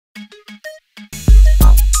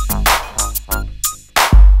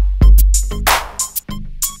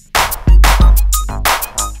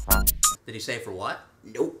Did he say for what?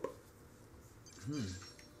 Nope.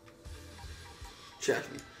 Trust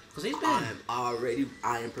me. Because he's been...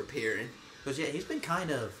 I am preparing. Because, yeah, he's been kind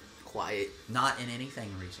of... quiet. Not in anything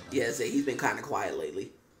recently. Yeah, so he's been kind of quiet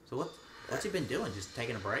lately. So what's he been doing? Just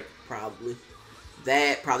taking a break? Probably.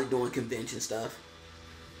 Probably doing convention stuff.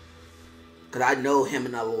 Because I know him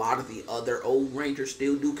and a lot of the other old Rangers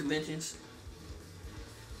still do conventions.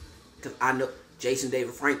 Because I know Jason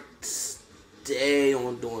David Frank stay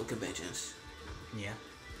on doing conventions. Yeah.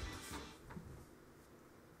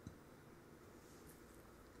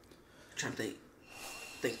 I'm trying to think.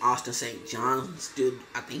 I think Austin St. John still...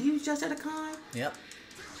 I think he was just at a con. Yep.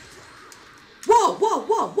 Whoa.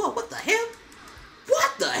 What the hell?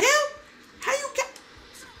 What the hell? How you get...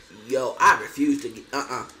 Yo, I refuse to get...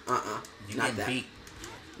 You Not getting that.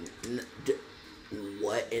 beat.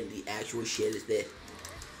 What in the actual shit is that?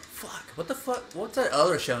 Fuck. What the fuck? What's that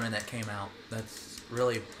other shonen that came out that's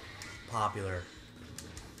really popular?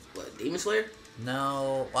 What, Demon Slayer?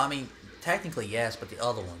 No. Well, I mean, technically yes, but the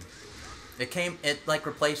other one. It like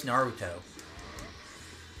replaced Naruto.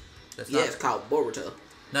 Yeah, it's called Boruto.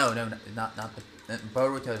 No, not the...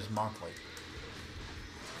 Boruto is monthly.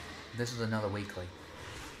 This is another weekly.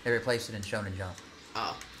 They replaced it in Shonen Jump.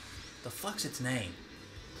 Oh. The fuck's its name?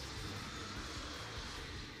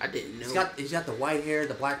 I didn't know. He's got the white hair,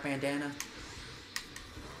 the black bandana.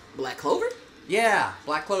 Black Clover? Yeah,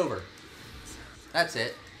 Black Clover. That's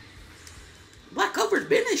it. Black Clover's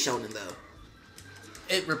been in Shonen though.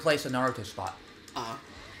 It replaced a Naruto spot. I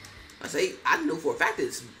know for a fact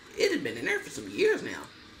it had been in there for some years now.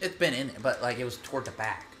 It's been in it, but like it was toward the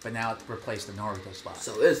back. But now it's replaced the Naruto spot.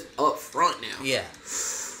 So it's up front now. Yeah.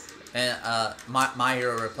 And My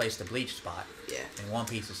Hero replaced the Bleach spot. Yeah. And One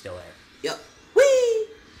Piece is still there. Yep. Whee!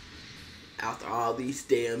 After all these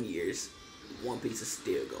damn years, One Piece is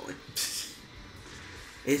still going.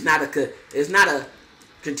 It's not a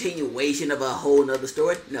continuation of a whole nother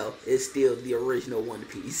story. No, it's still the original One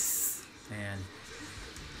Piece. And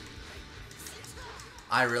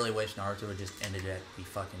I really wish Naruto would just ended at the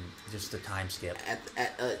fucking just the time skip.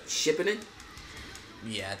 At shipping it?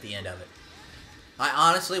 Yeah, at the end of it. I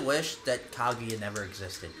honestly wish that Kaguya never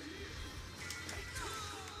existed.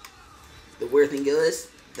 The weird thing is,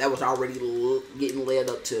 that was already getting led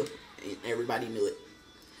up to, and everybody knew it.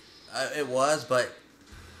 It was, but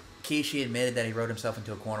Kishi admitted that he wrote himself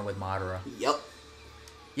into a corner with Madara. Yep.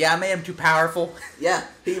 Yeah, I made him too powerful. Yeah,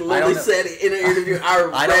 he literally said it in an interview. I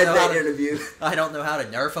read that interview. I don't know how to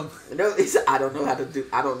nerf him. No, he said, I don't know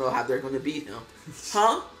how they're going to beat him.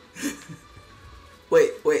 Huh?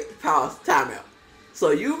 Wait, pause, time out.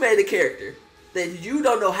 So you made a character that you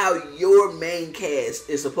don't know how your main cast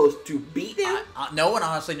is supposed to beat him? No one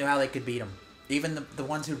honestly knew how they could beat him. Even the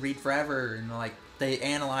ones who read forever and like they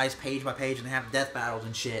analyze page by page and have death battles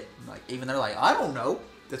and shit. Like even they're like, I don't know.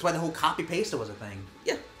 That's why the whole copy paste was a thing.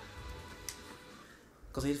 Yeah.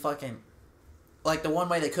 Because he's fucking... Like, the one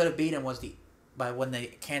way they could have beat him was by when they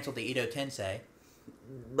canceled the Edo Tensei.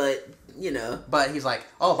 But, you know... But he's like,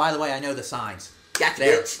 oh, by the way, I know the signs. Gotcha,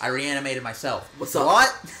 there, bitch. I reanimated myself. What's up?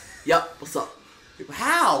 What? Yup, what's up?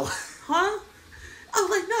 How? Huh? I was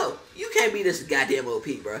like, no, you can't be this goddamn OP,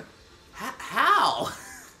 bro. How?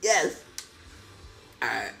 Yes.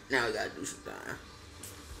 Alright, now we gotta do some time.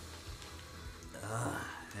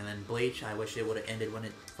 And then Bleach, I wish it would have ended when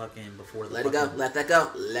it fucking before the Let it go. Let that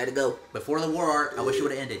go. Let it go. Before the war arc, I wish it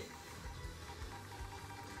would have ended.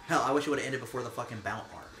 Hell, I wish it would have ended before the fucking Bount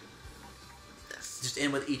arc. Just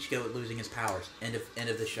end with Ichigo losing his powers. End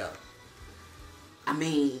of the show. I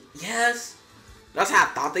mean, yes. That's how I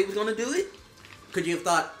thought they was gonna do it. Could you have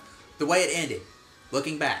thought the way it ended,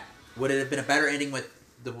 looking back, would it have been a better ending with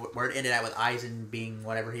where it ended at with Aizen being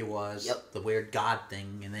whatever he was, yep. The weird god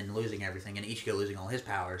thing, and then losing everything, and Ichigo losing all his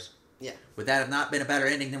powers? Yeah. Would that have not been a better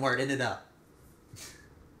ending than where it ended up?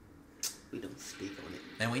 We don't speak on it.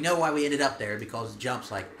 And we know why we ended up there, because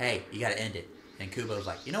Jump's like, hey, you gotta end it. And Kubo's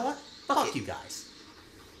like, you know what? Fuck you guys.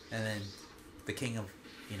 And then the king of,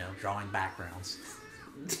 drawing backgrounds.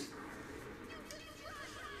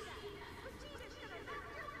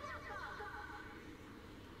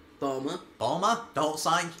 Bulma?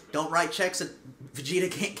 Don't write checks that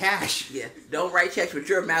Vegeta can't cash. Yeah, don't write checks with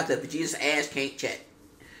your mouth that Vegeta's ass can't check.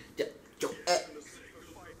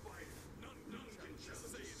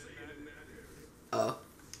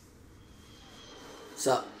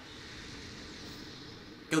 Sup?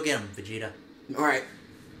 Go get him, Vegeta. Alright.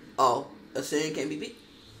 Oh, a Saiyan can't be beat?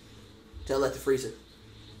 Tell that to Frieza.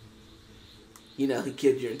 He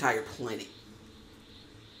killed your entire planet.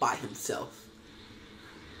 By himself.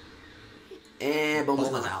 And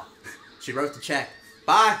Bulma's out. She wrote the check.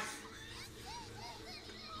 Bye.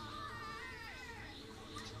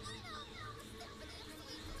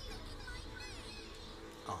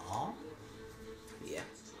 Aw. Yeah.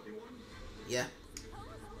 Yeah.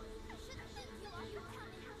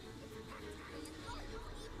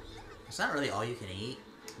 It's not really all you can eat.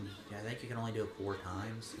 I think you can only do it 4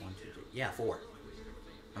 times. 1, 2, 3. Yeah, 4.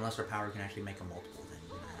 Unless her power can actually make a multiple, then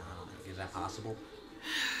I don't know. Is that possible?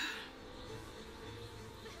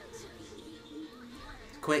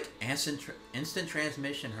 Quick, instant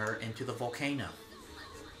transmission her into the volcano.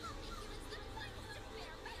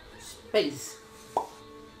 Space.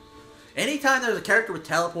 Anytime there's a character with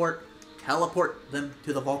teleport them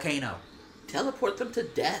to the volcano. Teleport them to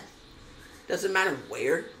death. Doesn't matter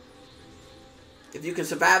where. If you can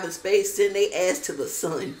survive in space, send they ass to the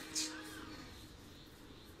sun.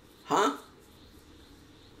 Huh?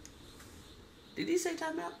 Did he say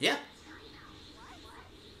timeout? Yeah.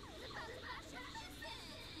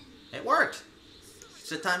 It worked.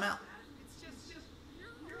 It's a timeout.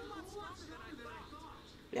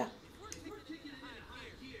 Yeah.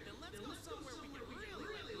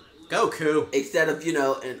 Goku. Instead of,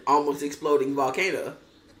 an almost exploding volcano.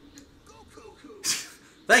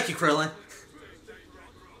 Thank you, Krillin.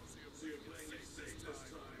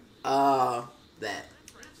 That.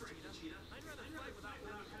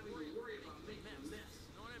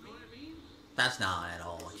 That's not at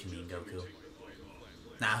all what you mean, Goku.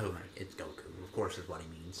 Nah, who? It's Goku. Of course is what he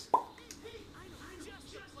means.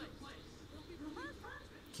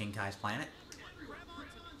 King Kai's planet?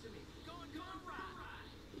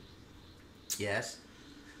 Yes.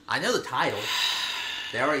 I know the title.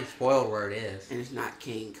 They already spoiled where it is. And it's not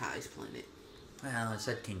King Kai's planet. Well, it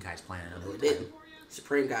said King Kai's planet. No, it didn't.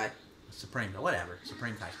 Supreme Kai. Supreme, whatever.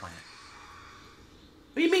 Supreme Kai's planet.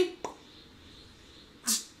 What do you mean?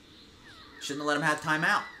 Shouldn't have let him have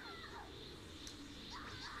timeout.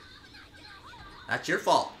 That's your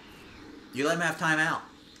fault. You let him have timeout.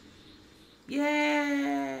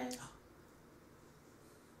 Yeah.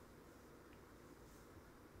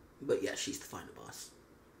 But yeah, she's the final boss.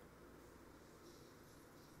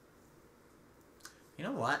 You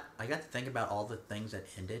know what? I got to think about all the things that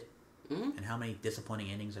ended and how many disappointing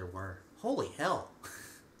endings there were. Holy hell.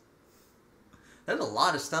 There's a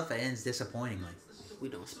lot of stuff that ends disappointingly. We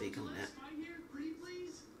don't speak on that.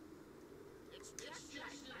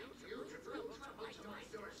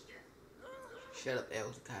 Shut up,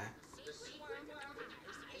 Elder Kai.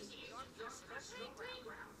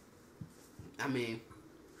 I mean...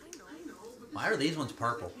 Why are these ones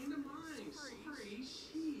purple?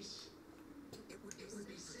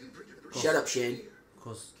 Shut up, Shane.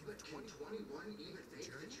 Because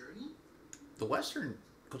the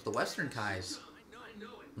Western Kai's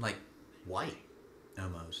like white,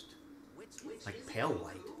 almost. Like pale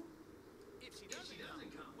white.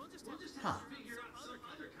 Huh.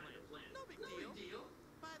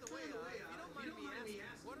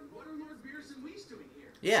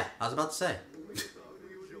 Yeah, I was about to say.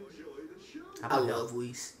 I love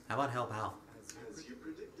Whis. How about help out?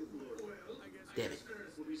 Damn it.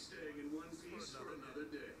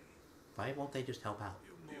 Why won't they just help out?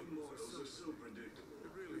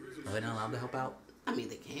 Are they not allowed to help out? I mean,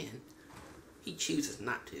 they can. He chooses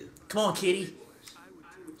not to. Come on, kitty.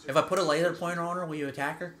 If I put a laser pointer on her, will you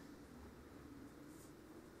attack her?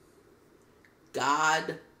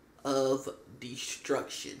 God of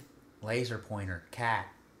Destruction. Laser pointer. Cat.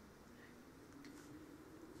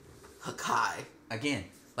 Hakai. Again.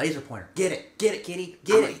 Laser pointer. Get it. Get it, kitty.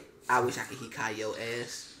 Get it. I wish I could Hakai your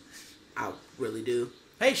ass. I really do.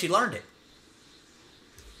 Hey, she learned it.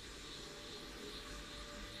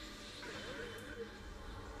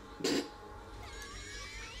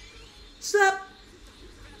 Sup?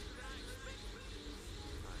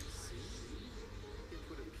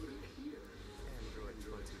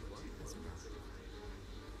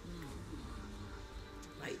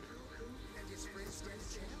 Right.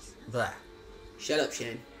 Blah. Shut up,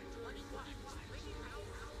 Shane.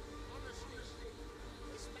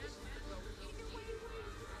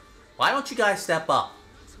 Why don't you guys step up?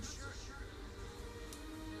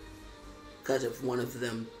 Because if one of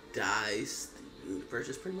them dies, the universe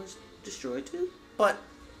is pretty much destroyed too. But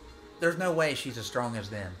there's no way she's as strong as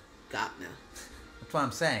them. Got now. That's what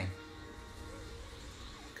I'm saying.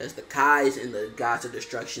 Because the Kais and the Gods of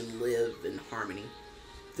Destruction live in harmony.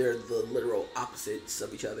 They're the literal opposites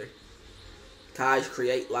of each other. Kais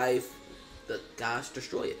create life, the Gods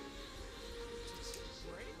destroy it.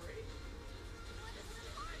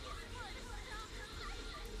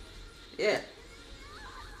 Yeah.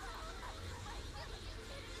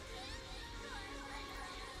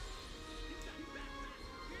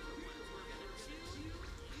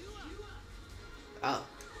 Oh.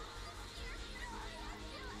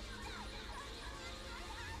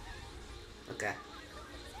 Okay.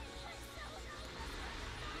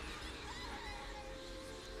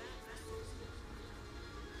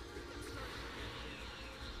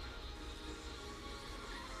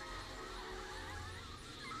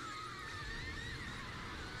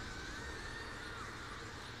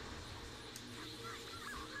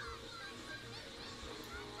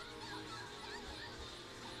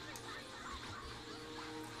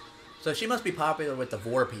 So she must be popular with the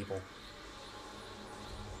Vor people.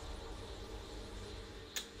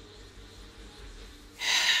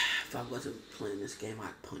 If I wasn't playing this game,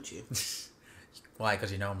 I'd punch you. Why?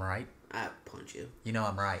 Because you know I'm right? I'd punch you. You know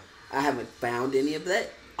I'm right. I haven't found any of that.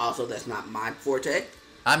 Also, that's not my forte.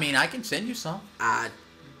 I mean, I can send you some. I'm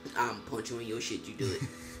punching on your shit. You do it.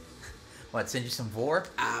 What, send you some Vor?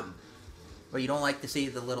 Well, you don't like to see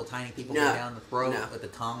the little tiny people go down the throat with the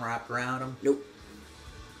tongue wrapped around them? Nope.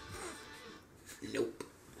 Nope.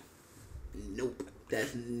 Nope.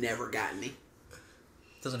 That's never gotten me.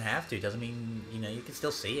 Doesn't have to. Doesn't mean, you know, you can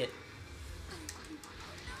still see it.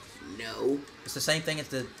 No. It's the same thing as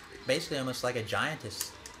basically almost like a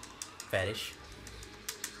giantess fetish.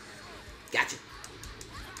 Gotcha.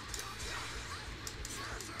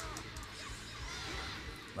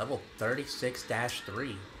 Level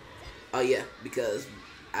 36-3. Oh yeah, because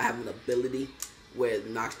I have an ability where it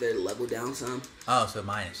knocks their level down some. Oh, so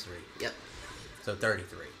 -3. Yep. So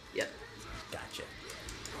 33. Yep. Gotcha.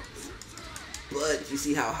 But you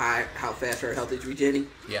see how fast her health is regenerating?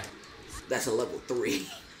 Yeah. That's a level 3.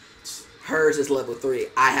 Hers is level 3.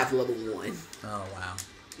 I have level 1. Oh, wow.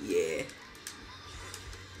 Yeah.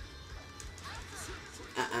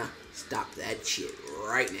 Stop that shit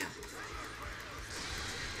right now.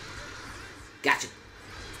 Gotcha.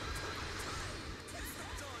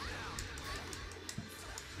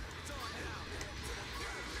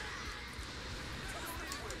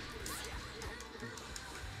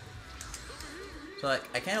 So, like,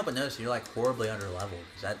 I can't help but notice you're, like, horribly under-leveled.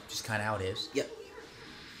 Is that just kind of how it is? Yep.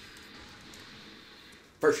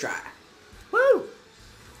 First try. Woo!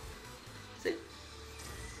 See?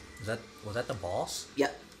 Was that the boss?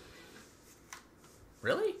 Yep.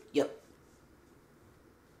 Really? Yep.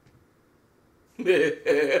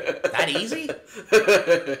 That easy?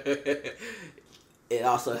 It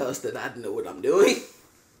also helps that I know what I'm doing.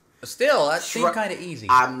 Still, that seemed kind of easy.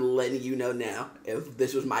 I'm letting you know now. If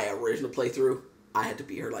this was my original playthrough, I had to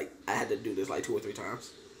beat her I had to do this like 2 or 3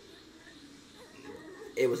 times.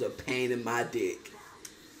 It was a pain in my dick.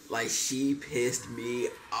 Like, she pissed me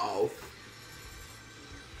off.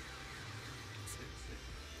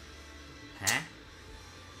 Huh?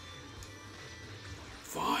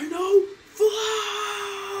 Final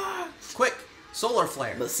flash! Quick! Solar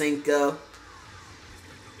flare! Masenko.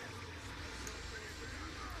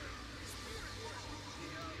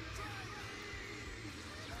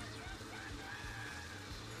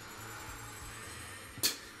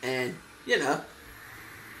 And, you know.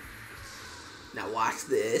 Now watch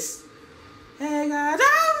this. Hey guys.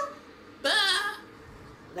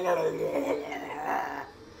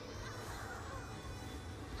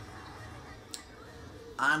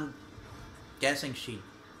 I'm guessing she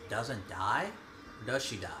doesn't die? Or does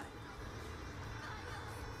she die?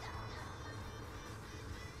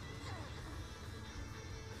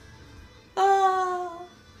 Oh.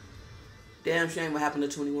 Damn shame what happened to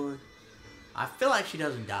 21. I feel like she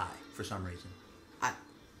doesn't die for some reason. I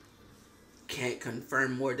can't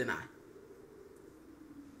confirm or deny.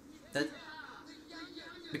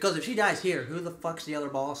 Because if she dies here, who the fuck's the other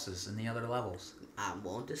bosses in the other levels? I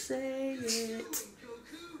want to say it.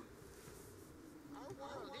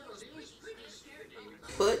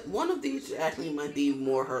 But one of these actually might be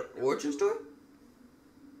more her origin story.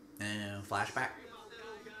 Flashback?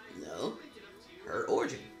 No. Her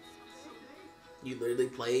origin. You literally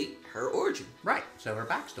played her origin. Right, so her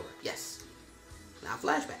backstory. Yes. Not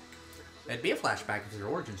flashback. It'd be a flashback if it's her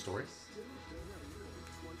origin story.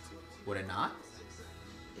 Would it not?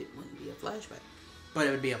 It wouldn't be a flashback. But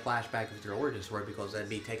it would be a flashback if it's her origin story because that'd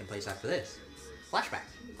be taking place after this. Flashback.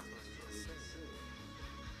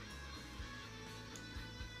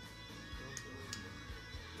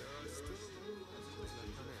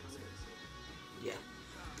 Yeah.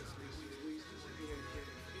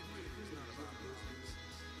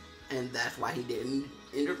 And that's why he didn't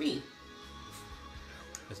intervene.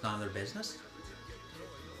 It's none of their business?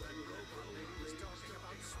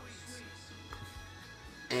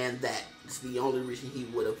 And that's the only reason he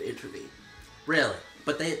would have intervened. Really?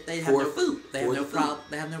 But they have For no food. They have no problem.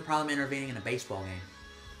 They have no problem intervening in a baseball game.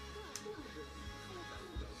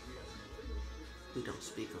 We don't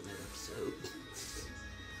speak on that episode.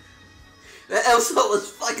 That episode was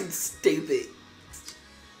fucking stupid.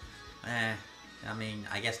 I mean,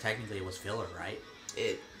 I guess technically it was filler, right?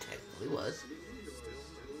 It technically was.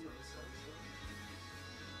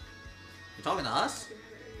 You talking to us?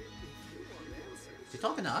 You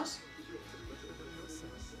talking to us?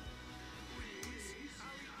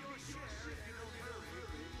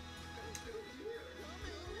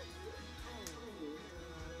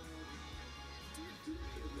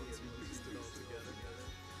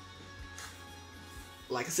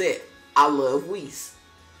 like I said, I love Whis.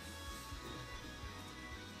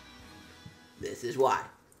 This is why.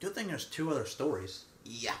 Good thing there's 2 other stories.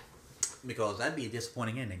 Yeah. Because that'd be a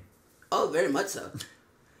disappointing ending. Oh, very much so.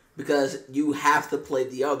 Because you have to play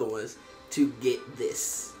the other ones to get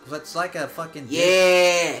this. That's like a fucking...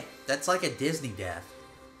 Yeah! That's like a Disney death.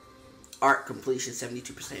 Art completion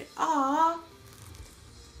 72%. Aww.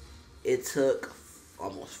 It took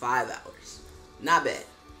almost 5 hours. Not bad.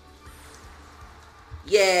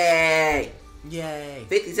 Yay! Yay!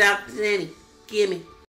 50 out of 10. Gimme.